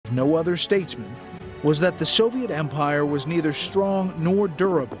of no other statesman, was that the Soviet empire was neither strong nor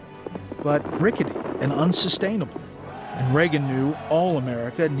durable, but rickety and unsustainable. And Reagan knew all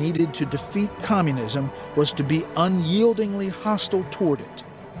America needed to defeat communism was to be unyieldingly hostile toward it,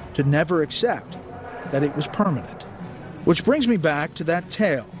 to never accept that it was permanent. Which brings me back to that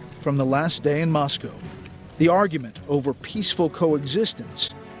tale from the last day in Moscow, the argument over peaceful coexistence,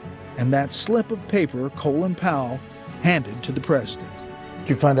 and that slip of paper Colin Powell handed to the president. Did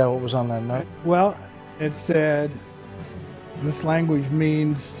you find out what was on that note? Well, it said, this language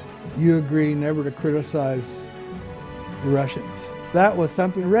means you agree never to criticize the Russians. That was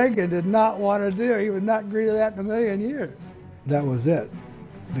something Reagan did not want to do. He would not agree to that in a million years. That was it.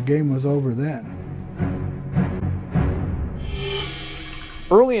 The game was over then.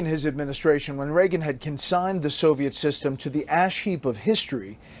 Early in his administration, when Reagan had consigned the Soviet system to the ash heap of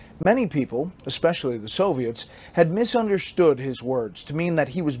history, many people, especially the Soviets, had misunderstood his words to mean that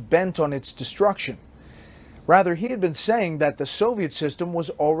he was bent on its destruction. Rather, he had been saying that the Soviet system was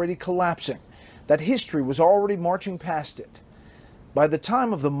already collapsing, that history was already marching past it. By the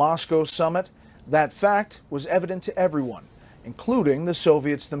time of the Moscow summit, that fact was evident to everyone, including the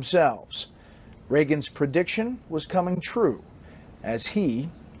Soviets themselves. Reagan's prediction was coming true, as he,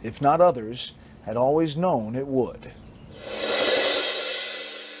 if not others, had always known it would.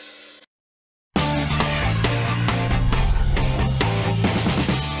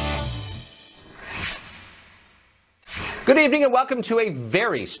 Good evening and welcome to a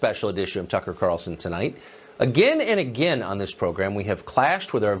very special edition of Tucker Carlson Tonight. Again and again on this program, we have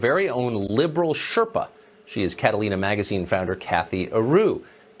clashed with our very own liberal Sherpa. She is Catalina Magazine founder Cathy Aru.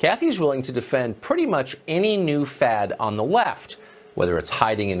 Cathy is willing to defend pretty much any new fad on the left, whether it's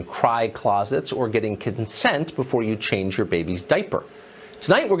hiding in cry closets or getting consent before you change your baby's diaper.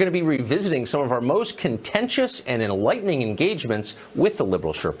 Tonight, we're going to be revisiting some of our most contentious and enlightening engagements with the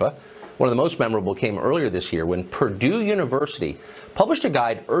liberal Sherpa. One of the most memorable came earlier this year when Purdue University published a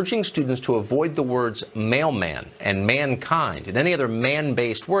guide urging students to avoid the words mailman and mankind and any other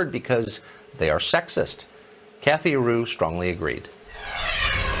man-based word because they are sexist. Cathy Aru strongly agreed.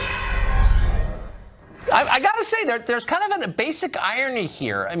 I got to say, there's kind of a basic irony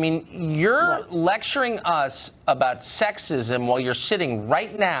here. I mean, you're lecturing us about sexism while you're sitting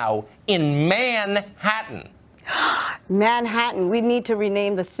right now in Manhattan. Manhattan. We need to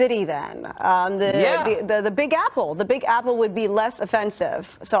rename the city then. The Big Apple. The Big Apple would be less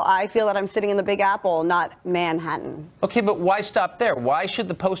offensive. So I feel that I'm sitting in the Big Apple, not Manhattan. Okay, but why stop there? Why should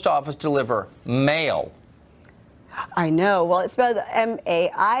the post office deliver mail? I know. Well, it's spelled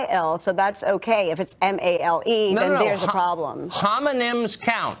M-A-I-L, so that's okay. If it's M-A-L-E, then there's a problem. Homonyms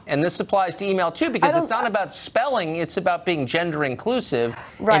count, and this applies to email too, because it's not about spelling, it's about being gender inclusive.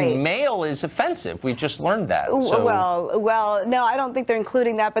 Right. And mail is offensive. We just learned that. So. Well, no, I don't think they're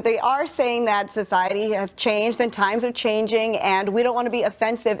including that, but they are saying that society has changed and times are changing, and we don't want to be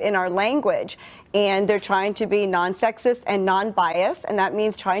offensive in our language. And they're trying to be non-sexist and non-biased, and that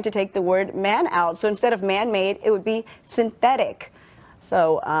means trying to take the word man out. So instead of man-made, it would be synthetic.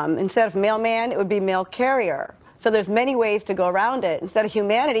 So instead of mailman, it would be mail carrier. So there's many ways to go around it. Instead of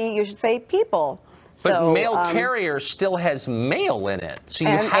humanity, you should say people. But mail carrier still has mail in it. So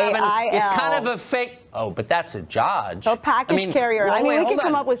you haven't, it's kind of a fake. Oh, but that's a Dodge. So package carrier. Well, we can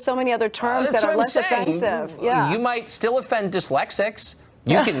come up with so many other terms that are less offensive. Yeah. You might still offend dyslexics.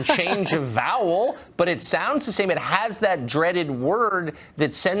 You can change a vowel, but it sounds the same. It has that dreaded word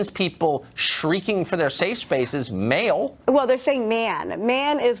that sends people shrieking for their safe spaces, mail. Well, they're saying man.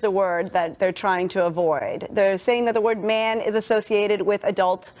 Man is the word that they're trying to avoid. They're saying that the word man is associated with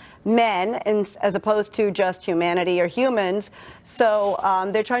adult men as opposed to just humanity or humans. So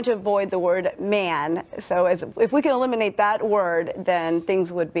they're trying to avoid the word man. So if we can eliminate that word, then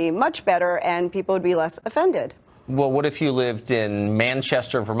things would be much better and people would be less offended. Well, what if you lived in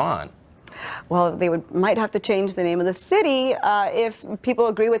Manchester, Vermont? Well, they might have to change the name of the city if people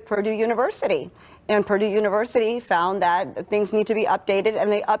agree with Purdue University. And Purdue University found that things need to be updated,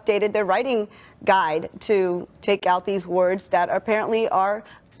 and they updated their writing guide to take out these words that apparently are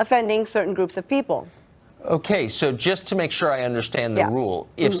offending certain groups of people. Okay, so just to make sure I understand the rule,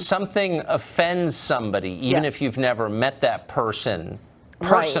 if something offends somebody, even if you've never met that person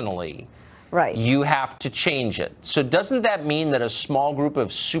personally, Right. you have to change it. So doesn't that mean that a small group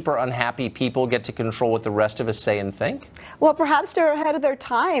of super unhappy people get to control what the rest of us say and think? Well, perhaps they're ahead of their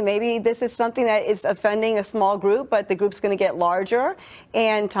time. Maybe this is something that is offending a small group, but the group's going to get larger,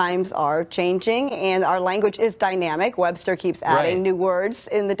 and times are changing, and our language is dynamic. Webster keeps adding new words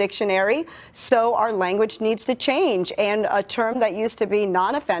in the dictionary, so our language needs to change. And a term that used to be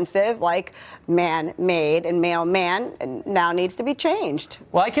non-offensive, like man-made and male-man, now needs to be changed.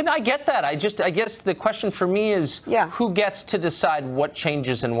 Well, I get that. I guess the question for me is who gets to decide what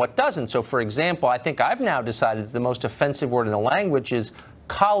changes and what doesn't. So, for example, I think I've now decided that the most offensive word in the language is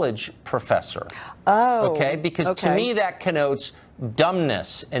college professor. Oh. Okay? Because to me that connotes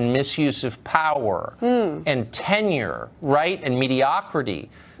dumbness and misuse of power and tenure, right? And mediocrity.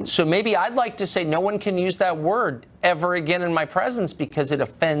 So maybe I'd like to say no one can use that word ever again in my presence because it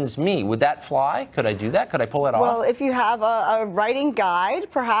offends me. Would that fly? Could I do that? Could I pull it off? Well, if you have a writing guide,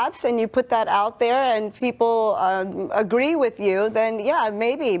 perhaps, and you put that out there and people agree with you, then yeah,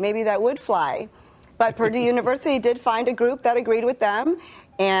 maybe that would fly. But Purdue University did find a group that agreed with them,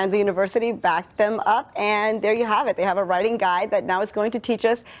 and the university backed them up, and there you have it. They have a writing guide that now is going to teach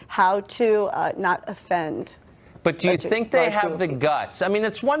us how to not offend. But do you think they have the guts? I mean,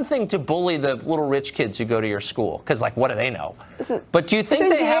 it's one thing to bully the little rich kids who go to your school, because, like, what do they know? But do you think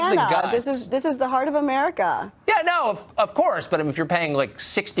they have the guts? This is the heart of America. Yeah, no, of course. But I mean, if you're paying like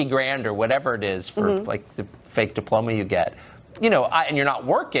 60 grand or whatever it is for like the fake diploma you get, you know, and you're not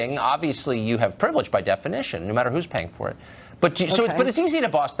working, obviously you have privilege by definition, no matter who's paying for it. But but it's easy to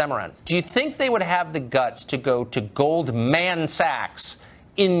boss them around. Do you think they would have the guts to go to Goldman Sachs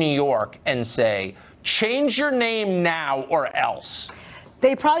in New York and say, change your name now or else?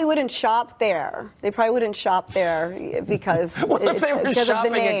 They probably wouldn't shop there. They probably wouldn't shop there because what if they were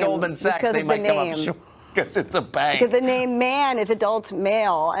shopping at Goldman Sachs? They might come up short because it's a bank. Because the name man is adult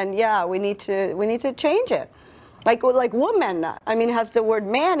male, and yeah, we need to change it. Like woman, I mean, it has the word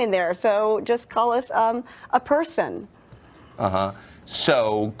man in there, so just call us a person.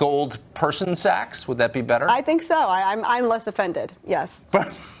 So gold person Sachs, would that be better? I think so. I'm less offended. Yes.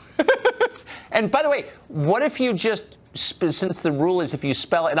 And by the way, what if you just, since the rule is if you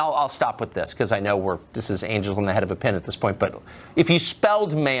spell it, and I'll stop with this because I know this is angels on the head of a pin at this point, but if you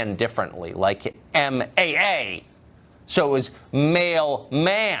spelled man differently, like M-A-A, so it was male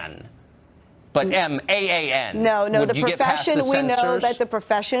man, but M-A-A-N. No, would the you get past profession, the we know censors? that the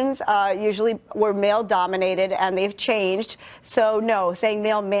professions usually were male-dominated, and they've changed. So, no, saying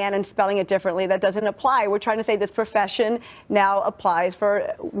male, man, and spelling it differently, that doesn't apply. We're trying to say this profession now applies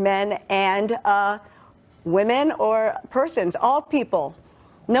for men and women or persons, all people.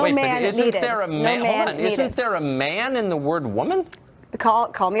 No Wait, man but isn't needed. there a man? Hold on, isn't there a man in the word woman?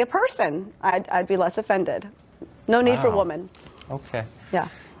 Call me a person. I'd be less offended. No need for woman. Okay. Yeah.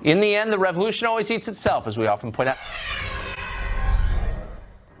 In the end, the revolution always eats itself, as we often point out.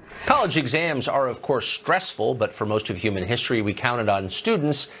 College exams are, of course, stressful, but for most of human history, we counted on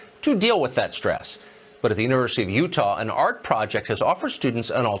students to deal with that stress. But at the University of Utah, an art project has offered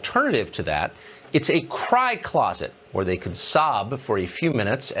students an alternative to that. It's a cry closet, where they could sob for a few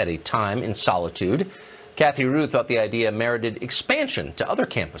minutes at a time in solitude. Kathy Rue thought the idea merited expansion to other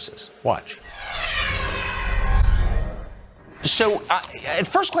campuses. Watch. So, at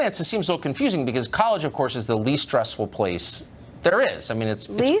first glance, it seems a little confusing because college, of course, is the least stressful place there is. I mean, it's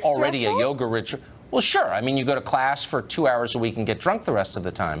already a yoga ritual. Well, sure. I mean, you go to class for 2 hours a week and get drunk the rest of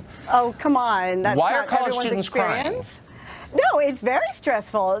the time. Oh, come on. That's Why not are college everyone's students experience. crying? No, it's very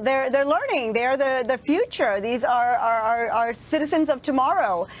stressful. They're learning. They're the future. These are citizens of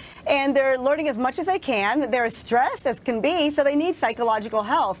tomorrow. And they're learning as much as they can. They're as stressed as can be, so they need psychological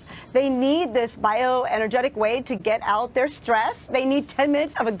health. They need this bioenergetic way to get out their stress. They need 10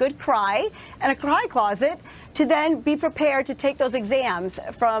 minutes of a good cry and a cry closet to then be prepared to take those exams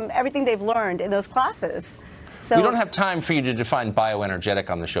from everything they've learned in those classes. So, we don't have time for you to define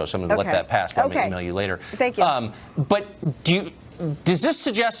bioenergetic on the show, so I'm going to let that pass. I'll email you later. Thank you. But does this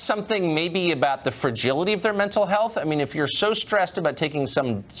suggest something maybe about the fragility of their mental health? I mean, if you're so stressed about taking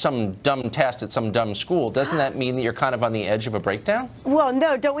some dumb test at some dumb school, doesn't that mean that you're kind of on the edge of a breakdown? Well,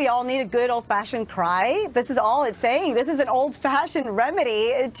 no. Don't we all need a good old-fashioned cry? This is all it's saying. This is an old-fashioned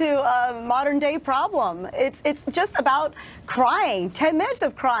remedy to a modern-day problem. It's just about crying. 10 minutes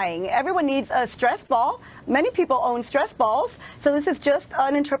of crying. Everyone needs a stress ball. Many people own stress balls, so this is just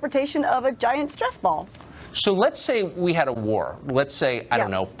an interpretation of a giant stress ball. So let's say we had a war. Let's say, I don't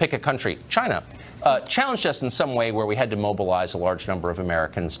know, pick a country, China, challenged us in some way where we had to mobilize a large number of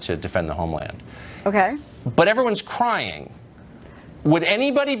Americans to defend the homeland. Okay. But everyone's crying. Would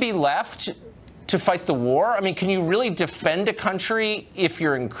anybody be left to fight the war? I mean, can you really defend a country if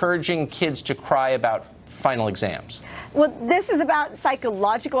you're encouraging kids to cry about final exams? Well, this is about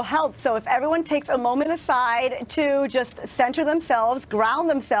psychological health. So if everyone takes a moment aside to just center themselves, ground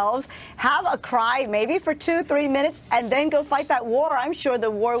themselves, have a cry maybe for 2-3 minutes, and then go fight that war, I'm sure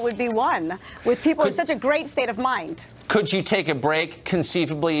the war would be won with people in such a great state of mind. Could you take a break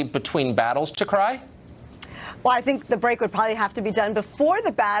conceivably between battles to cry? Well, I think the break would probably have to be done before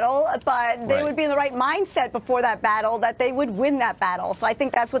the battle, but they would be in the right mindset before that battle that they would win that battle. So I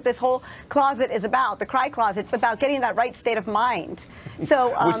think that's what this whole closet is about, the cry closet. It's about getting that right state of mind.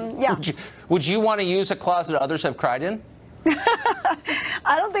 So, yeah. Would you want to use a closet others have cried in?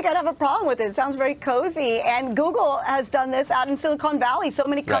 I don't think I'd have a problem with it. It sounds very cozy, and Google has done this out in Silicon Valley. So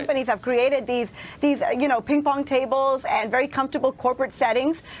many companies have created these ping pong tables and very comfortable corporate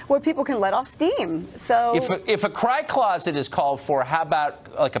settings where people can let off steam. So if a cry closet is called for, how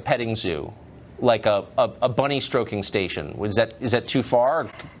about like a petting zoo, like a bunny stroking station? Is that too far? Or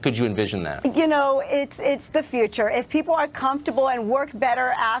could you envision that? You know, it's the future. If people are comfortable and work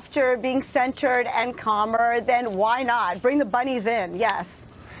better after being centered and calmer, then why not? Bring the bunnies in, yes.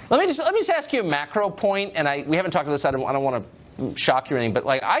 Let me just ask you a macro point, and we haven't talked about this. I don't want to shock you or anything, but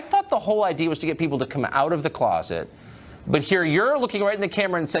like I thought the whole idea was to get people to come out of the closet. But here you're looking right in the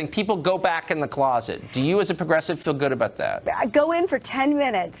camera and saying, people go back in the closet. Do you as a progressive feel good about that? Go in for 10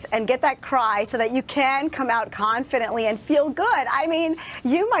 minutes and get that cry so that you can come out confidently and feel good. I mean,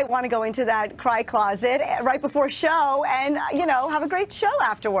 you might want to go into that cry closet right before show and, have a great show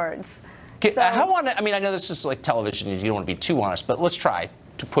afterwards. I mean, I know this is like television, you don't want to be too honest, but let's try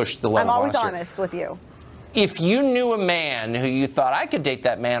to push the level. I'm always honest with you. If you knew a man who you thought, I could date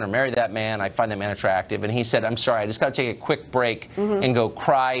that man or marry that man, I find that man attractive, and he said, I'm sorry, I just got to take a quick break and go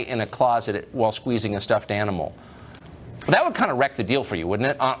cry in a closet while squeezing a stuffed animal, that would kind of wreck the deal for you, wouldn't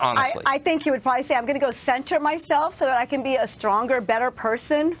it, honestly? I think he would probably say, I'm going to go center myself so that I can be a stronger, better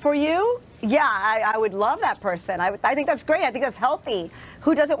person for you. Yeah, I would love that person. I think that's great. I think that's healthy.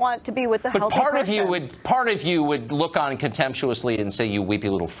 Who doesn't want to be with a healthy person? But part of you would look on contemptuously and say, you weepy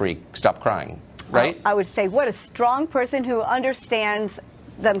little freak, stop crying. Right? I would say, what a strong person who understands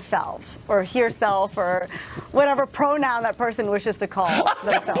themselves or herself or whatever pronoun that person wishes to call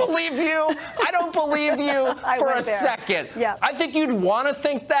themselves. I don't believe you. I don't believe you for a second. Yeah. I think you'd want to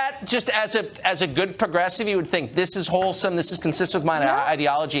think that just as a good progressive. You would think this is wholesome. This is consistent with my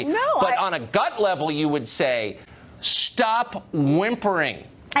ideology. No, but on a gut level, you would say, stop whimpering.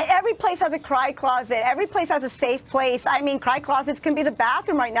 Every place has a cry closet. Every place has a safe place. I mean, cry closets can be the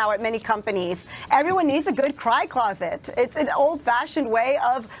bathroom right now at many companies. Everyone needs a good cry closet. It's an old-fashioned way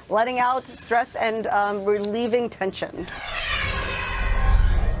of letting out stress and relieving tension.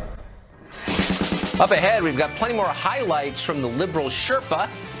 Up ahead, we've got plenty more highlights from the liberal Sherpa.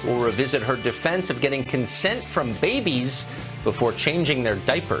 We'll revisit her defense of getting consent from babies before changing their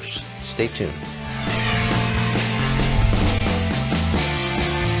diapers. Stay tuned.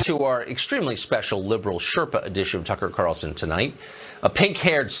 To our extremely special liberal Sherpa edition of Tucker Carlson tonight. A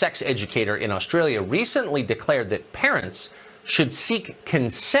pink-haired sex educator in Australia recently declared that parents should seek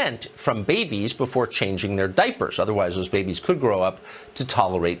consent from babies before changing their diapers. Otherwise, those babies could grow up to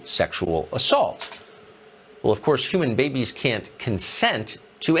tolerate sexual assault. Well, of course, human babies can't consent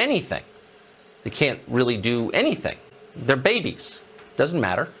to anything. They can't really do anything. They're babies. Doesn't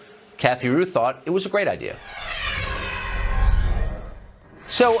matter. Kathy Rue thought it was a great idea.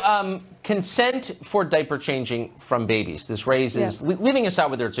 So, consent for diaper changing from babies. This raises, leaving aside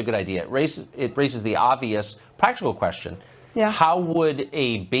whether it's a good idea, it raises the obvious practical question. Yeah. How would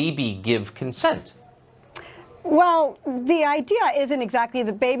a baby give consent? Well, the idea isn't exactly,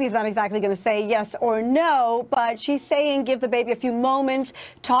 the baby's not exactly going to say yes or no, but she's saying give the baby a few moments,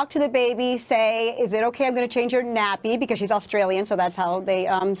 talk to the baby, say, is it okay, I'm going to change your nappy, because she's Australian, so that's how they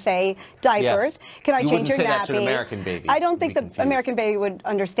say diapers. Yes. Can I change your nappy? You wouldn't say that to an American baby. I don't think the American baby would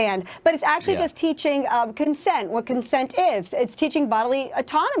understand. But it's actually just teaching consent, what consent is. It's teaching bodily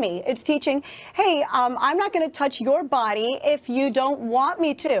autonomy. It's teaching, hey, I'm not going to touch your body if you don't want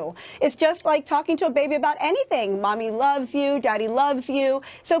me to. It's just like talking to a baby about anything. Mommy loves you, daddy loves you.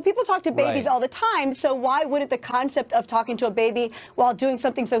 So people talk to babies all the time. So why wouldn't the concept of talking to a baby while doing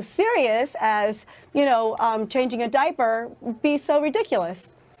something so serious as, changing a diaper be so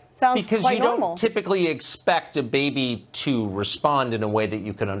ridiculous? Sounds because quite you normal. Don't typically expect a baby to respond in a way that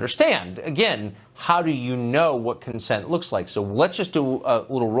you can understand. Again, how do you know what consent looks like? So let's just do a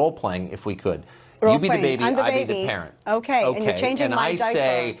little role playing if we could. You be the baby, I be the parent. Okay, and you're changing my diaper. And I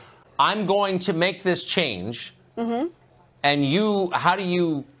say, I'm going to make this change, and how do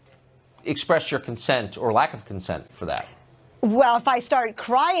you express your consent or lack of consent for that? Well, if I start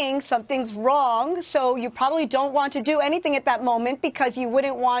crying, something's wrong. So you probably don't want to do anything at that moment because you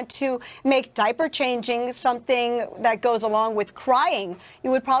wouldn't want to make diaper changing something that goes along with crying.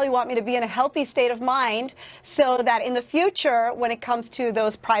 You would probably want me to be in a healthy state of mind so that in the future, when it comes to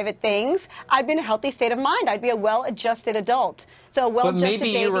those private things, I'd be in a healthy state of mind. I'd be a well-adjusted adult. So a well-adjusted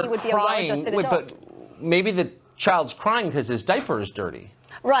baby would be a well-adjusted adult. But maybe the child's crying because his diaper is dirty.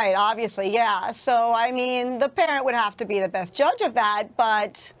 Right, obviously, yeah. So, I mean, the parent would have to be the best judge of that,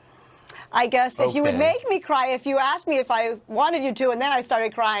 but I guess if you would make me cry, if you asked me if I wanted you to, and then I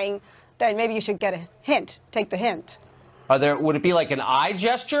started crying, then maybe you should get a hint, take the hint. Would it be like an eye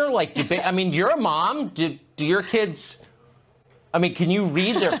gesture? Like, I mean, you're a mom. Do your kids, I mean, can you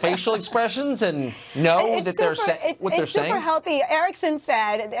read their facial expressions and know that they're saying what they're saying? It's super healthy. Erickson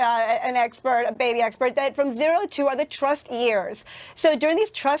said, an expert, a baby expert, that from 0 to 2 are the trust years. So during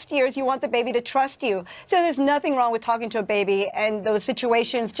these trust years, you want the baby to trust you. So there's nothing wrong with talking to a baby and those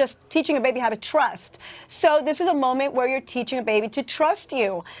situations, just teaching a baby how to trust. So this is a moment where you're teaching a baby to trust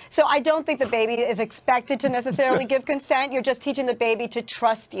you. So I don't think the baby is expected to necessarily give consent. You're just teaching the baby to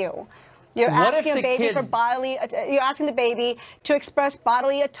trust you. You're asking a baby for bodily. You're asking the baby to express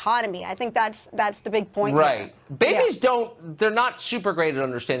bodily autonomy. I think that's the big point. Right. Here. Babies don't. They're not super great at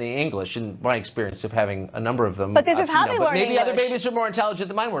understanding English, in my experience of having a number of them. But this is how they learn maybe English. Other babies are more intelligent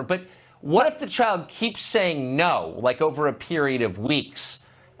than mine were. But what if the child keeps saying no, like over a period of weeks?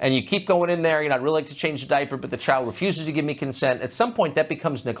 And you keep going in there, I'd really like to change the diaper, but the child refuses to give me consent. At some point, that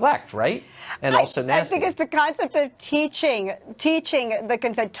becomes neglect, right? And also nasty. I think it's the concept of teaching the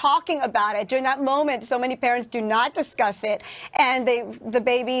consent, talking about it. During that moment, so many parents do not discuss it. And the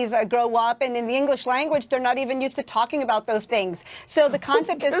babies grow up, and in the English language, they're not even used to talking about those things. So the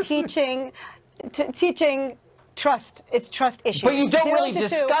concept is teaching trust. It's trust issues. But you don't really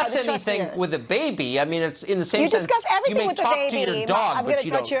discuss anything with a baby. I mean, it's in the same sense. You discuss everything with the baby. You may talk to your dog, I'm going to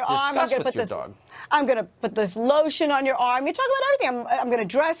touch your arm. I'm going to put this lotion on your arm. You talk about everything. I'm going to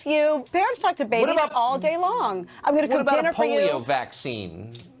dress you. Parents talk to babies all day long. I'm going to cook dinner for you. What about a polio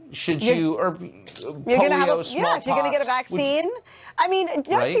vaccine? Should you, or you're going to have polio, smallpox? Yes, you're going to get a vaccine. I mean,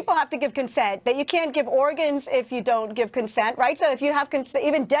 dead people have to give consent. That you can't give organs if you don't give consent, right? So if you have consent,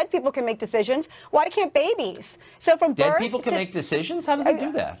 even dead people can make decisions. Why can't babies? So from birth, dead people can make decisions. How do they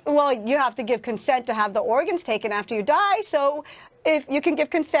do that? Well, you have to give consent to have the organs taken after you die. So if you can give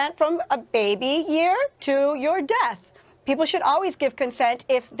consent from a baby year to your death, people should always give consent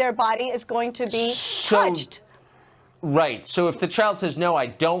if their body is going to be touched. Right. So if the child says, no, I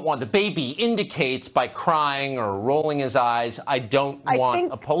don't want, the baby indicates by crying or rolling his eyes, I don't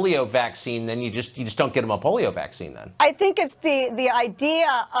want a polio vaccine, then you just don't get him a polio vaccine then. I think it's the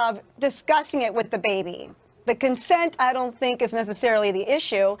idea of discussing it with the baby. The consent, I don't think, is necessarily the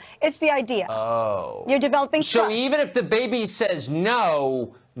issue. It's the idea. Oh. You're developing trust. So even if the baby says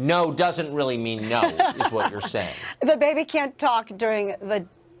no, no doesn't really mean no, is what you're saying. The baby can't talk during the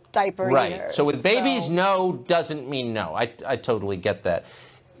diaper years. So with babies, no doesn't mean no. I totally get that.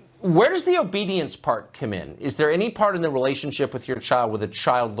 Where does the obedience part come in? Is there any part in the relationship with your child where the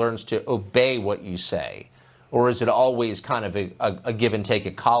child learns to obey what you say? Or is it always kind of a give and take,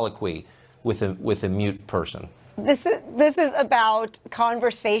 a colloquy with a mute person? This is about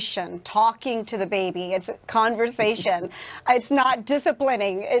conversation, talking to the baby. It's conversation. It's not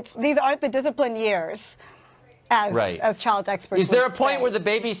disciplining. These aren't the discipline years. As child experts. Is there a point where the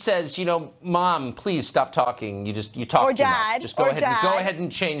baby says, Mom, please stop talking. You talk or too dad, much. Just go ahead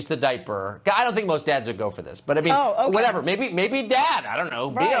and change the diaper. I don't think most dads would go for this, but I mean, whatever. Maybe dad. I don't know.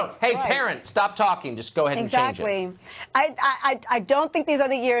 Hey, parent, stop talking. Just go ahead and change it. Exactly. I don't think these are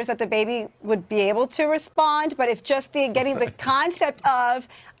the years that the baby would be able to respond, but it's just getting the concept of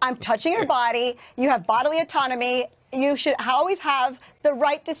I'm touching your body. You have bodily autonomy. You should always have the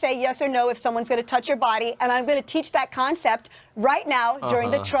right to say yes or no if someone's going to touch your body, and I'm going to teach that concept right now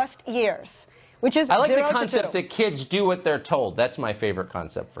during the trust years, which is 0 to 2. I like the concept that kids do what they're told. That's my favorite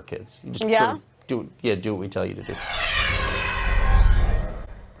concept for kids. You just sort of do what we tell you to do.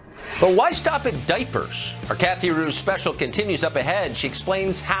 But why stop at diapers? Our Kathy Rue's special continues up ahead. She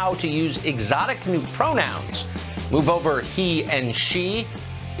explains how to use exotic new pronouns. Move over he and she.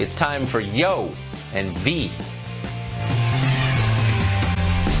 It's time for Yo and V.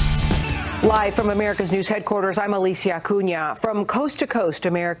 Live from America's News Headquarters, I'm Alicia Acuna. From coast to coast,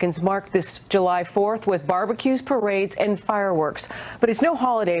 Americans marked this July 4th with barbecues, parades, and fireworks. But it's no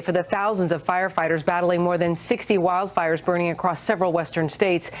holiday for the thousands of firefighters battling more than 60 wildfires burning across several western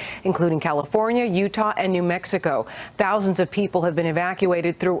states, including California, Utah, and New Mexico. Thousands of people have been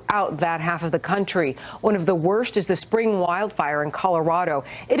evacuated throughout that half of the country. One of the worst is the spring wildfire in Colorado.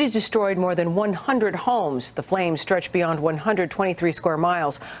 It has destroyed more than 100 homes. The flames stretch beyond 123 square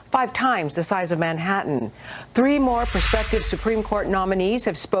miles, 5 times the size of Manhattan. 3 more prospective Supreme Court nominees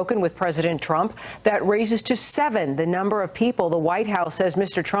have spoken with President Trump. That raises to 7 the number of people the White House says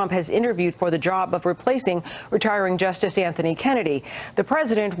Mr. Trump has interviewed for the job of replacing retiring Justice Anthony Kennedy. The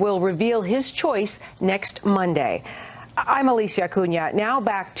president will reveal his choice next Monday. I'm Alicia Acuna. Now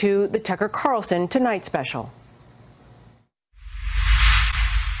back to the Tucker Carlson Tonight Special.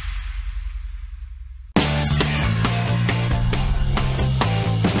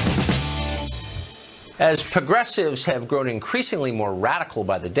 As progressives have grown increasingly more radical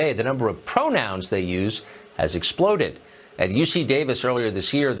by the day, the number of pronouns they use has exploded. At UC Davis earlier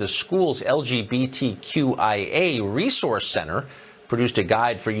this year, the school's LGBTQIA Resource Center produced a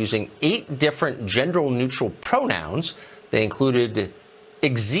guide for using 8 different gender-neutral pronouns. They included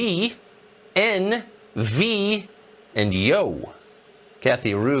XZ, N, V, and yo.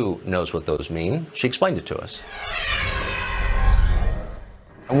 Kathy Rue knows what those mean. She explained it to us.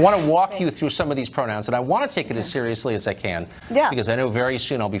 I want to walk you through some of these pronouns, and I want to take it as seriously as I can, because I know very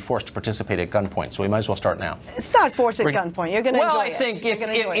soon I'll be forced to participate at gunpoint, so we might as well start now. It's not forced at gunpoint. You're going to enjoy it. Well, I think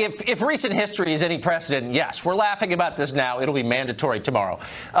if recent history is any precedent, yes, we're laughing about this now. It'll be mandatory tomorrow.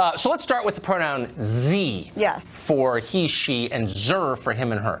 So let's start with the pronoun Z. Yes. For he, she, and zer for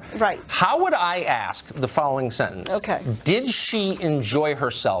him and her. Right. How would I ask the following sentence? Okay. Did she enjoy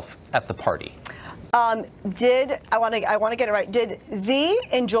herself at the party? I want to get it right. Did Z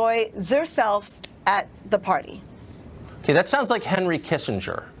enjoy herself at the party? Okay, that sounds like Henry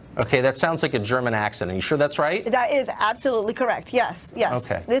Kissinger. Okay, that sounds like a German accent. Are you sure that's right? That is absolutely correct. Yes, yes.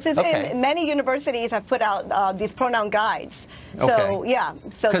 Okay. This is in many universities have put out these pronoun guides. So okay. Yeah.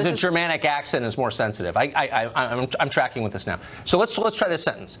 So because a Germanic accent is more sensitive. I'm tracking with this now. So let's try this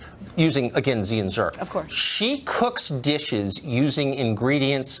sentence using again Z and Zer. Of course. She cooks dishes using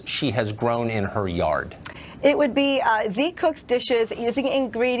ingredients she has grown in her yard. It would be Z cooks dishes using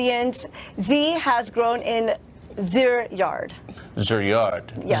ingredients Z has grown in their yard. Their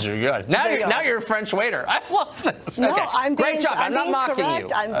yard. Yes. Their yard. Now you're a French waiter. I love this. No, okay. Great job. I'm not mocking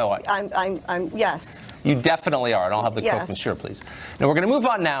correct. you. I'm yes. You definitely are, and I'll have the Coke Monsieur, please. Now we're going to move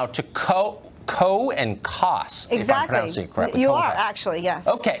on now to co and cos. Exactly. If I'm pronouncing it correctly. You are actually, yes.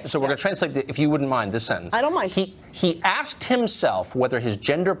 Okay, so we're going to translate, if you wouldn't mind, this sentence. I don't mind. He asked himself whether his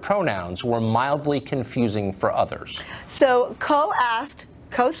gender pronouns were mildly confusing for others. So co asked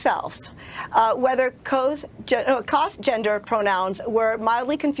co-self whether cos gender pronouns were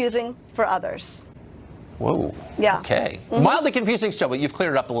mildly confusing for others. Whoa. Yeah. Okay. Mildly confusing still, but you've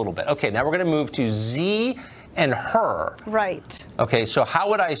cleared it up a little bit. Okay, now we're going to move to Z and her. Right. Okay, so how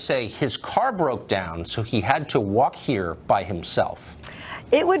would I say his car broke down, so he had to walk here by himself?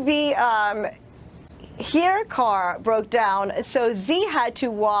 It would be here car broke down, so Z had to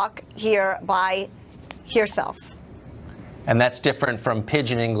walk here by herself. And that's different from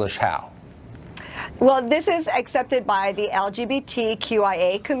Pidgin English how? Well, this is accepted by the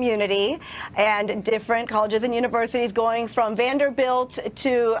LGBTQIA community, and different colleges and universities going from Vanderbilt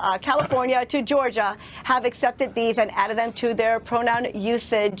to California to Georgia have accepted these and added them to their pronoun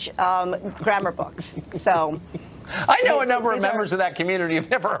usage grammar books. So. I know a number of members of that community who've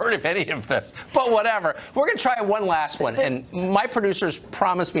never heard of any of this, but whatever. We're going to try one last one, and my producers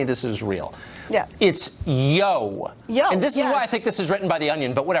promised me this is real. Yeah. It's yo. Yo. And this is why I think this is written by The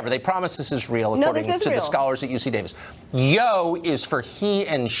Onion, but whatever. They promise this is real, according to the scholars at UC Davis. Yo is for he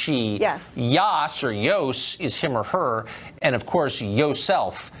and she. Yes. Yas or yos is him or her, and of course,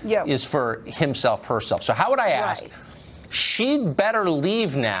 yoself is for himself, herself. So how would I ask? Right. She'd better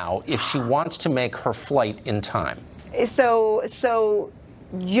leave now if she wants to make her flight in time. So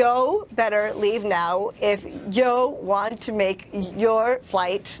yo better leave now if yo want to make your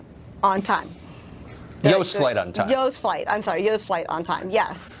flight on time. Yo's flight on time. Yo's flight. I'm sorry, yo's flight on time.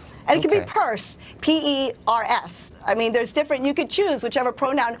 Yes. And it can be purse, P-E-R-S. I mean, there's different, you could choose whichever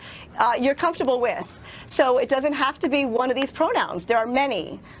pronoun you're comfortable with. So it doesn't have to be one of these pronouns. There are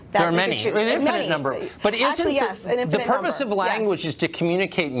many. There are many, an infinite number. But isn't the purpose of language is to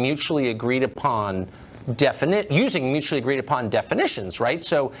communicate mutually agreed upon using mutually agreed upon definitions, right?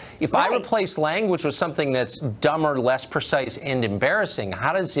 So if I replace language with something that's dumber, less precise, and embarrassing,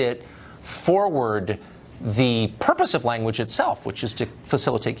 how does it forward the purpose of language itself, which is to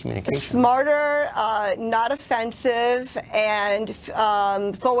facilitate communication. Smarter, not offensive, and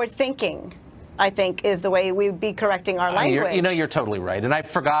forward-thinking, I think, is the way we'd be correcting our language. You're totally right. And I've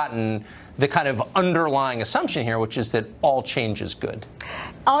forgotten the kind of underlying assumption here, which is that all change is good.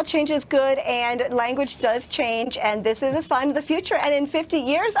 All change is good, and language does change, and this is a sign of the future. And in 50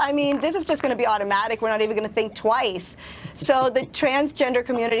 years, I mean, this is just going to be automatic. We're not even going to think twice. So the transgender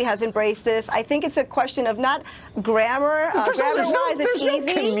community has embraced this. I think it's a question of not grammar. First of all, there's no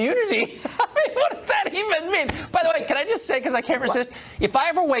easy. community. I mean, what does that even mean? By the way, can I just say, because I can't resist, if I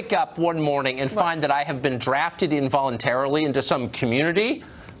ever wake up one morning and find that I have been drafted involuntarily into some community,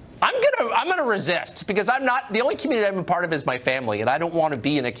 I'm gonna resist, because I'm not, the only community I'm a part of is my family, and I don't want to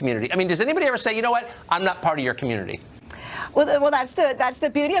be in a community. I mean, does anybody ever say, you know what, I'm not part of your community? Well, that's the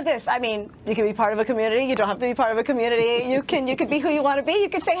beauty of this. I mean, you can be part of a community. You don't have to be part of a community. You could be who you want to be. You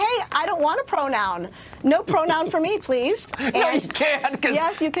could say, hey, I don't want a pronoun. No pronoun for me, please. And no, you can't.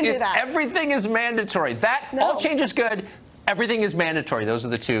 Yes, you can do that. Everything is mandatory. All change is good. Everything is mandatory. Those are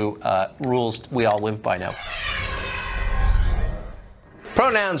the two rules we all live by now.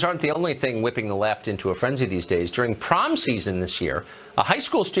 Pronouns aren't the only thing whipping the left into a frenzy these days. During prom season this year, a high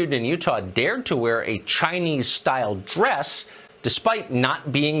school student in Utah dared to wear a Chinese-style dress despite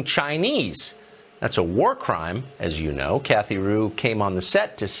not being Chinese. That's a war crime, as you know. Kathy Rue came on the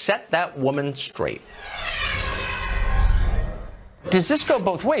set to set that woman straight. Does this go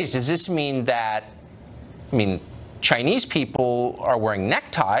both ways? Does this mean that, Chinese people are wearing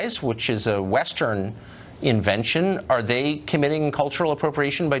neckties, which is a Western invention? Are they committing cultural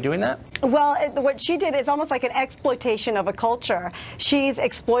appropriation by doing that? Well, what she did is almost like an exploitation of a culture. She's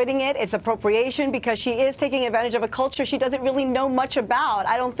exploiting it. It's appropriation because she is taking advantage of a culture she doesn't really know much about.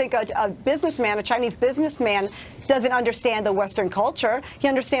 I don't think a businessman, a Chinese businessman, doesn't understand the Western culture. He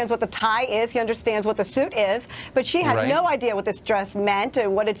understands what the tie is. He understands what the suit is. But she had no idea what this dress meant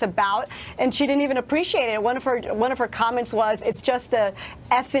and what it's about, and she didn't even appreciate it. One of her comments was, "It's just a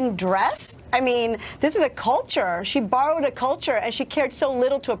effing dress." I mean, this is a culture. She borrowed a culture, and she cared so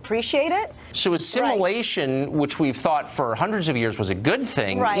little to appreciate it. So assimilation, which we've thought for hundreds of years was a good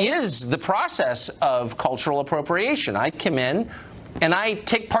thing, is the process of cultural appropriation. I come in and I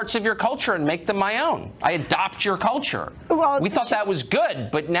take parts of your culture and make them my own. I adopt your culture. Well, we thought that was good,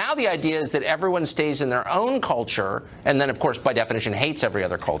 but now the idea is that everyone stays in their own culture, and then, of course, by definition, hates every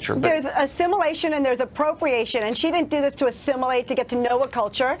other culture. But there's assimilation and there's appropriation, and she didn't do this to assimilate, to get to know a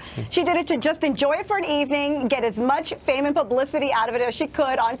culture. She did it to just enjoy it for an evening, get as much fame and publicity out of it as she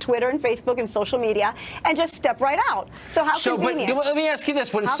could on Twitter and Facebook and social media, and just step right out. So how convenient. But let me ask you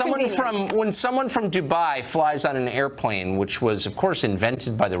this: when someone from Dubai flies on an airplane, which was, of course,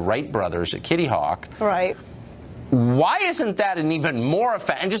 invented by the Wright brothers at Kitty Hawk, why isn't that an even more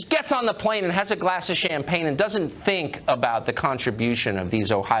offensive? And just gets on the plane and has a glass of champagne and doesn't think about the contribution of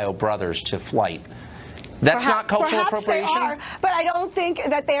these Ohio brothers to flight? That's not cultural appropriation? They are, but I don't think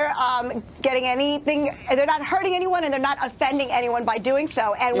that they're getting anything. They're not hurting anyone, and they're not offending anyone by doing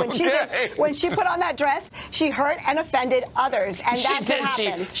so. And when she put on that dress, she hurt and offended others, and that's what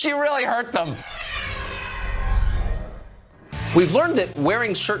happened. She really hurt them. We've learned that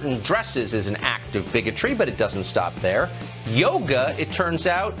wearing certain dresses is an act of bigotry, but it doesn't stop there. Yoga, it turns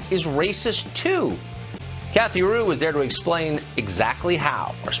out, is racist too. Kathy Rue is there to explain exactly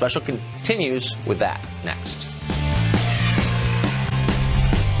how. Our special continues with that next.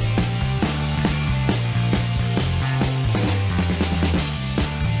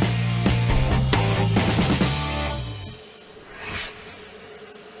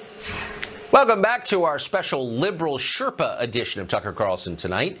 Welcome back to our special Liberal Sherpa edition of Tucker Carlson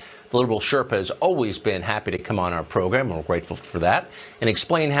Tonight. The Liberal Sherpa has always been happy to come on our program, and we're grateful for that, and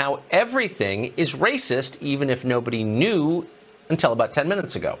explain how everything is racist, even if nobody knew until about 10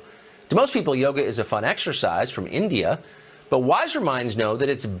 minutes ago. To most people, yoga is a fun exercise from India, but wiser minds know that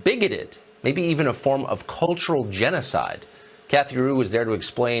it's bigoted, maybe even a form of cultural genocide. Kathy Rue is there to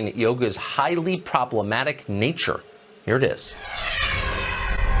explain yoga's highly problematic nature. Here it is.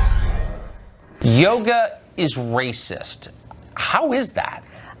 Yoga is racist. How is that?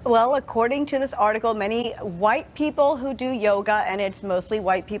 Well, according to this article, many white people who do yoga, and it's mostly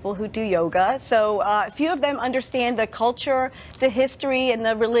white people who do yoga, so few of them understand the culture, the history, and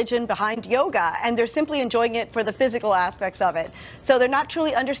the religion behind yoga, and they're simply enjoying it for the physical aspects of it. So they're not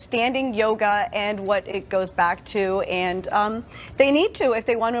truly understanding yoga and what it goes back to, and they need to if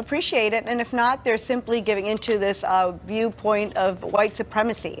they want to appreciate it, and if not, they're simply giving into this viewpoint of white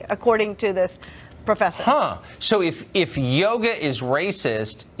supremacy, according to this professor. Huh. So if yoga is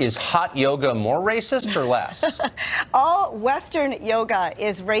racist, is hot yoga more racist or less? All Western yoga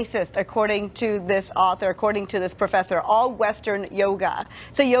is racist, according to this author, according to this professor. All Western yoga.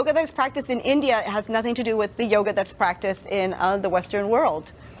 So yoga that's practiced in India has nothing to do with the yoga that's practiced in the Western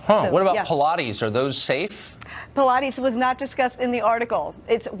world. Huh. So, What about yeah. Pilates? Are those safe? Pilates was not discussed in the article.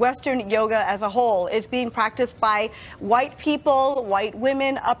 It's Western yoga as a whole. It's being practiced by white people, white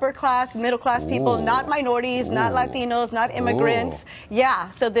women, upper class, middle class people, not minorities, not Latinos, not immigrants.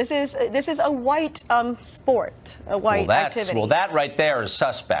 Yeah, so this is a white sport, a white activity. Well, that right there is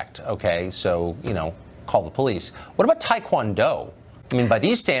suspect. Okay, so, you know, call the police. What about Taekwondo? I mean, by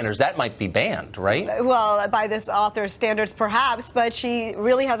these standards, that might be banned, right? Well, by this author's standards, perhaps, but she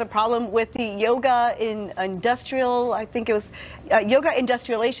really has a problem with the yoga in industrial, I think it was yoga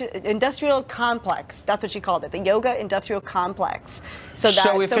industrial complex. That's what she called it, the yoga industrial complex. So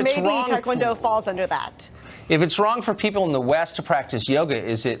maybe Taekwondo falls under that. If it's wrong for people in the West to practice yoga,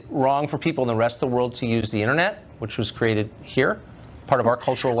 is it wrong for people in the rest of the world to use the internet, which was created here? Part of our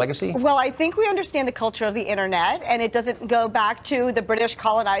cultural legacy? Well, I think we understand the culture of the internet, and it doesn't go back to the British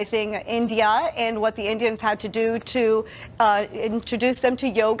colonizing India and what the Indians had to do to introduce them to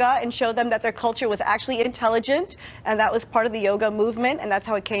yoga and show them that their culture was actually intelligent, and that was part of the yoga movement, and that's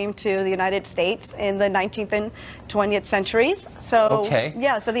how it came to the United States in the 19th and 20th centuries. So,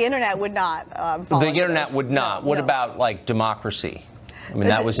 yeah, so the internet would not follow The internet this. would not. What about, like, democracy? I mean,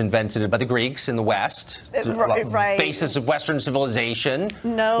 that was invented by the Greeks in the West, right. basis of Western civilization.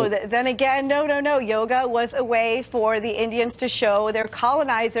 No, then again, no. Yoga was a way for the Indians to show their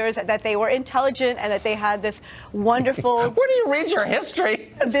colonizers that they were intelligent and that they had this wonderful... Where do you read your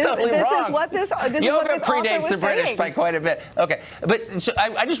history? It's totally wrong. This is what this Yoga predates the British saying. by quite a bit. Okay, but so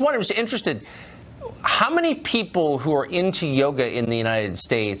I just was interested. How many people who are into yoga in the United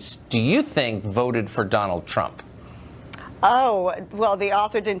States do you think voted for Donald Trump? Oh, well, the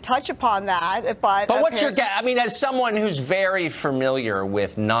author didn't touch upon that, but what's your guess? I mean, as someone who's very familiar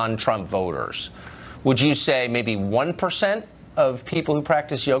with non-Trump voters, would you say maybe 1% of people who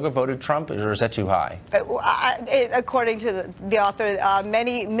practice yoga voted Trump, or is that too high? According to the author,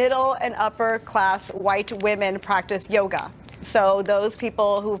 many middle and upper class white women practice yoga. So those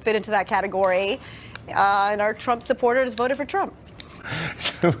people who fit into that category and are Trump supporters voted for Trump.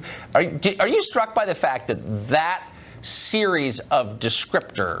 So are you struck by the fact that series of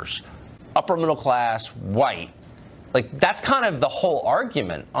descriptors, upper middle class, white, like that's kind of the whole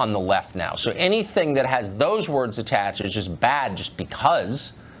argument on the left now. So anything that has those words attached is just bad just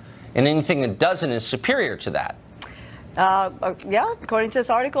because, and anything that doesn't is superior to that. Yeah, according to this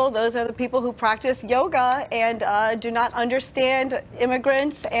article, those are the people who practice yoga and do not understand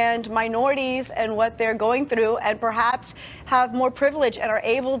immigrants and minorities and what they're going through, and perhaps have more privilege and are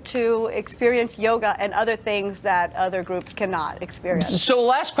able to experience yoga and other things that other groups cannot experience. So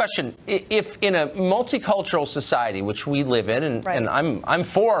last question, if in a multicultural society, which we live in, and I'm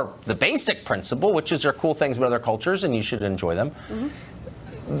for the basic principle, which is there are cool things about other cultures and you should enjoy them.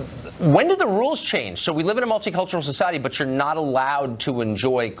 When do the rules change? So we live in a multicultural society, but you're not allowed to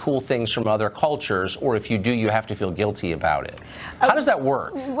enjoy cool things from other cultures, or if you do, you have to feel guilty about it. How does that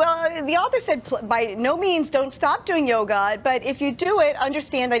work? Well, the author said by no means don't stop doing yoga, but if you do it,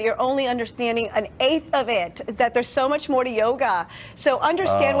 understand that you're only understanding an eighth of it, that there's so much more to yoga. So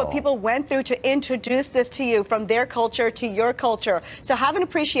understand what people went through to introduce this to you from their culture to your culture. So have an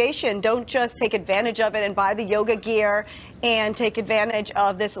appreciation. Don't just take advantage of it and buy the yoga gear and take advantage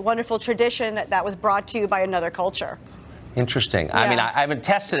of this wonderful tradition that was brought to you by another culture. Interesting. Yeah. I mean, I haven't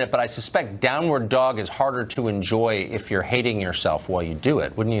tested it, but I suspect downward dog is harder to enjoy if you're hating yourself while you do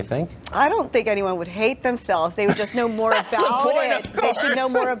it, wouldn't you think? I don't think anyone would hate themselves. They would just know more about it. They should know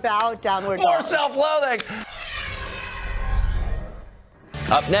more about downward dog. More self-loathing.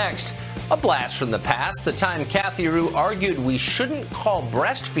 Up next, a blast from the past, the time Kathy Rue argued we shouldn't call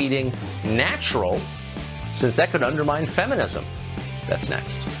breastfeeding natural, since that could undermine feminism. That's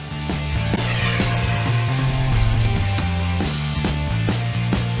next.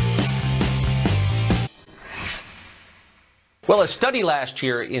 Well, a study last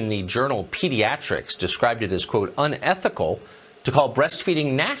year in the journal Pediatrics described it as, quote, unethical to call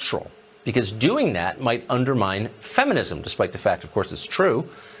breastfeeding natural, because doing that might undermine feminism, despite the fact, of course, it's true.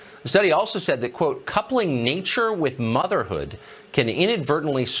 The study also said that, quote, coupling nature with motherhood can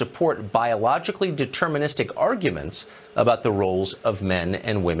inadvertently support biologically deterministic arguments about the roles of men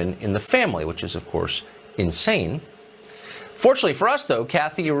and women in the family, which is, of course, insane. Fortunately for us, though,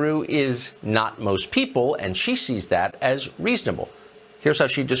 Kathy Rue is not most people, and she sees that as reasonable. Here's how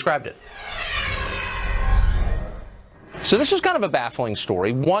she described it. So this was kind of a baffling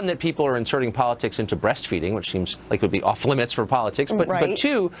story. One, that people are inserting politics into breastfeeding, which seems like it would be off limits for politics. But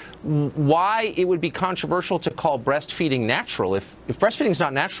two, why it would be controversial to call breastfeeding natural. If breastfeeding is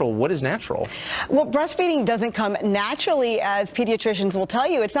not natural, what is natural? Well, breastfeeding doesn't come naturally, as pediatricians will tell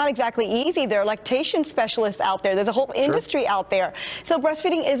you. It's not exactly easy. There are lactation specialists out there. There's a whole industry out there. So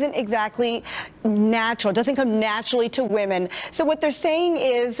breastfeeding isn't exactly natural. It doesn't come naturally to women. So what they're saying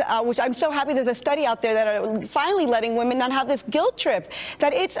is, which I'm so happy there's a study out there that are finally letting women not have this guilt trip,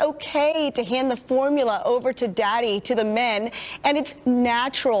 that it's okay to hand the formula over to daddy, to the men, and it's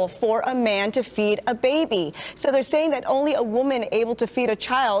natural for a man to feed a baby. So they're saying that only a woman able to feed a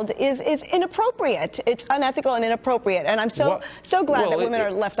child is inappropriate. It's unethical and inappropriate. And I'm so glad that women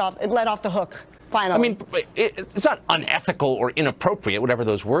are let off the hook. Finally. I mean, it's not unethical or inappropriate, whatever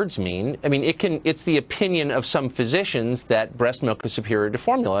those words mean. I mean, it's the opinion of some physicians that breast milk is superior to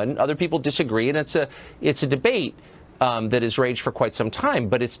formula, and other people disagree, and it's a debate that has raged for quite some time.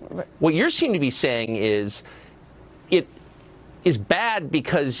 But what you seem to be saying is it is bad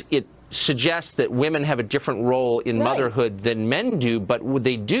because it suggests that women have a different role in motherhood than men do, but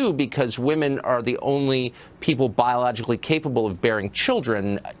they do because women are the only people biologically capable of bearing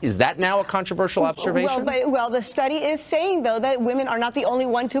children. Is that now a controversial observation? Well, the study is saying, though, that women are not the only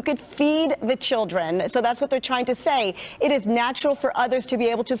ones who could feed the children. So that's what they're trying to say. It is natural for others to be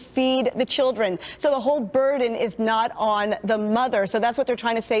able to feed the children. So the whole burden is not on the mother. So that's what they're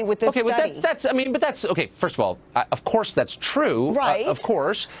trying to say with this study. Okay, but that's okay. First of all, of course that's true. Right. Of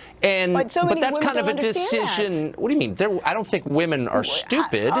course. But that's kind of a decision. What do you mean? I don't think women are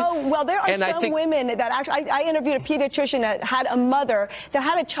stupid. Oh, well, there are some women that actually, I interviewed a pediatrician that had a mother that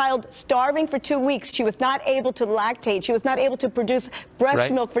had a child starving for 2 weeks. She was not able to lactate. She was not able to produce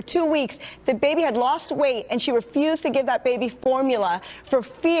breast milk for 2 weeks. The baby had lost weight, and she refused to give that baby formula for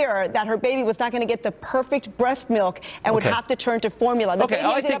fear that her baby was not going to get the perfect breast milk and would have to turn to formula. The baby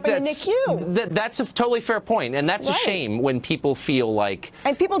ended up in the NICU. That's a totally fair point, and that's a shame when people feel like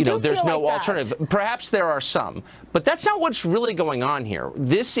there's no alternative. Perhaps there are some, but that's not what's really going on here.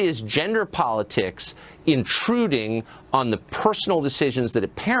 This is gender politics intruding on the personal decisions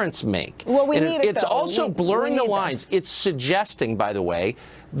that parents make. Well, it's also blurring the lines. It's suggesting, by the way,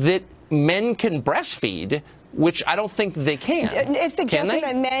 that men can breastfeed, which I don't think they can. It's suggesting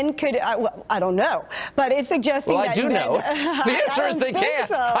that men could, I don't know, but it's suggesting that I do know. The answer is they can't.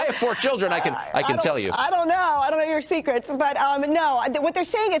 So. I have 4 children, I can tell you. I don't know your secrets, but no, what they're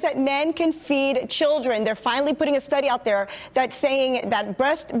saying is that men can feed children. They're finally putting a study out there that's saying that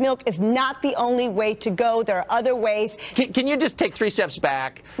breast milk is not the only way to go. There are other ways. Can you just take 3 steps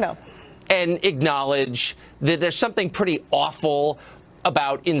back? No. And acknowledge that there's something pretty awful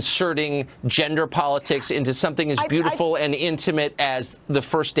about inserting gender politics into something as beautiful and intimate as the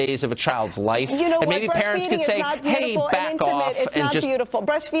first days of a child's life. And maybe parents could say, hey, back off. It's not beautiful.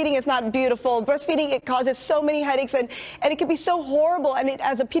 Breastfeeding is not beautiful. Breastfeeding, it causes so many headaches, and it can be so horrible. And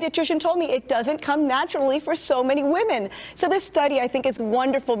as a pediatrician told me, it doesn't come naturally for so many women. So this study, I think, is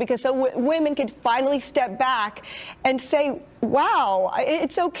wonderful because women can finally step back and say, wow,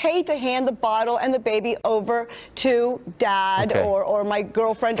 it's okay to hand the bottle and the baby over to dad or my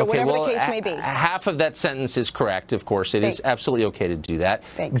girlfriend or whatever the case may be. Half of that sentence is correct, of course. It is absolutely okay to do that.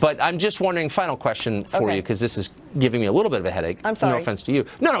 Thanks. But I'm just wondering, final question for you, because this is giving me a little bit of a headache. I'm sorry. No offense to you.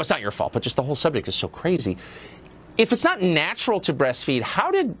 No, it's not your fault, but just the whole subject is so crazy. If it's not natural to breastfeed,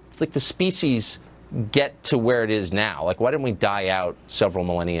 how did the species get to where it is now? Like, why didn't we die out several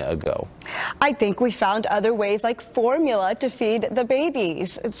millennia ago? I think we found other ways, like formula, to feed the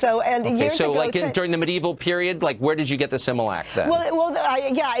babies. So, years ago, during the medieval period, where did you get the Similac then?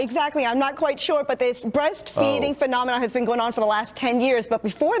 Yeah, exactly. I'm not quite sure, but this breastfeeding phenomenon has been going on for the last 10 years. But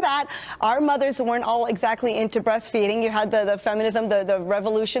before that, our mothers weren't all exactly into breastfeeding. You had the feminism, the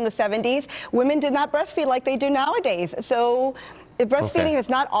revolution, the 70s. Women did not breastfeed like they do nowadays. So breastfeeding has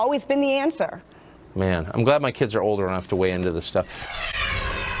not always been the answer. Man, I'm glad my kids are older enough to weigh into this stuff.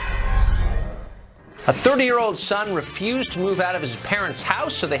 A 30-year-old son refused to move out of his parents'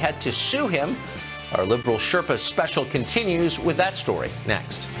 house, so they had to sue him. Our Liberal Sherpa special continues with that story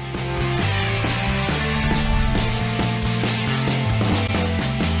next.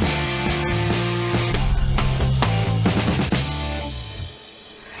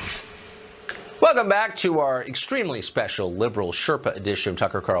 Welcome back to our extremely special Liberal Sherpa edition of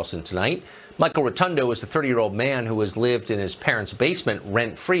Tucker Carlson Tonight. Michael Rotundo is a 30-year-old man who has lived in his parents' basement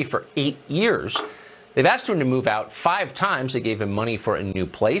rent-free for 8 years. They've asked him to move out 5 times. They gave him money for a new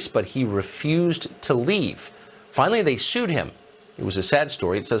place, but he refused to leave. Finally, they sued him. It was a sad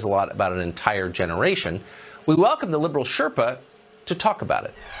story. It says a lot about an entire generation. We welcome the Liberal Sherpa to talk about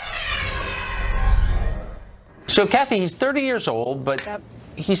it. So, Kathy, he's 30 years old, but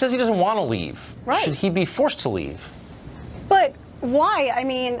he says he doesn't want to leave. Right. Should he be forced to leave? But why? I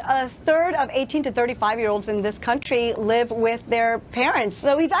mean, a third of 18 to 35-year-olds in this country live with their parents,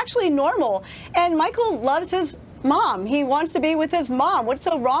 so he's actually normal. And Michael loves his mom. He wants to be with his mom. What's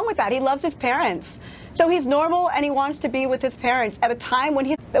so wrong with that? He loves his parents. So he's normal, and he wants to be with his parents at a time when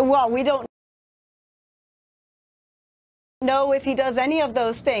we don't know if he does any of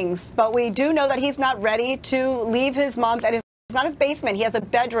those things, but we do know that he's not ready to leave his mom's and it's not his basement. He has a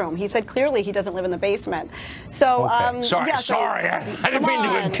bedroom. He said clearly he doesn't live in the basement. So, sorry, I didn't mean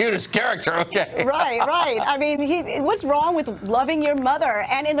to impute his character. Okay. Right. I mean, what's wrong with loving your mother?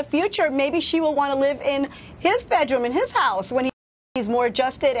 And in the future, maybe she will want to live in his bedroom in his house when he's more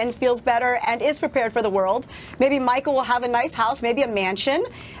adjusted and feels better and is prepared for the world. Maybe Michael will have a nice house, maybe a mansion,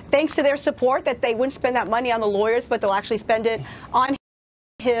 thanks to their support that they wouldn't spend that money on the lawyers, but they'll actually spend it on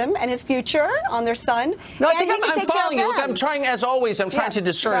him and his future, on their son. No, I think I'm following you. Look, I'm trying, as always, I'm trying to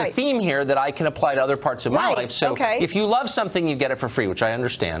discern a theme here that I can apply to other parts of my life. So if you love something, you get it for free, which I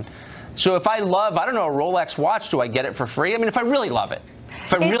understand. So if I love, I don't know, a Rolex watch, do I get it for free? I mean, if I really love it.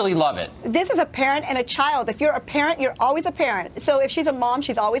 If I really love it. This is a parent and a child. If you're a parent, you're always a parent. So if she's a mom,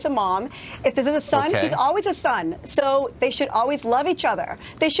 she's always a mom. If this is a son, he's always a son. So they should always love each other.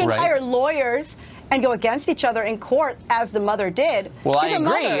 They shouldn't hire lawyers and go against each other in court as the mother did. Well, I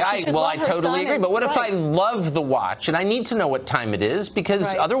agree. I totally agree. But what if I love the watch and I need to know what time it is,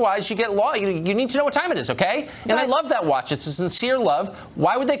 because otherwise you get law. You need to know what time it is, okay? And I love that watch. It's a sincere love.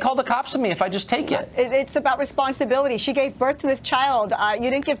 Why would they call the cops on me if I just take it? It's about responsibility. She gave birth to this child. You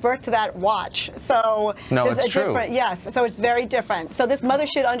didn't give birth to that watch. So no, it's true. Yes, so it's very different. So this mother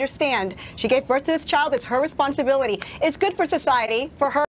should understand. She gave birth to this child. It's her responsibility. It's good for society, for her.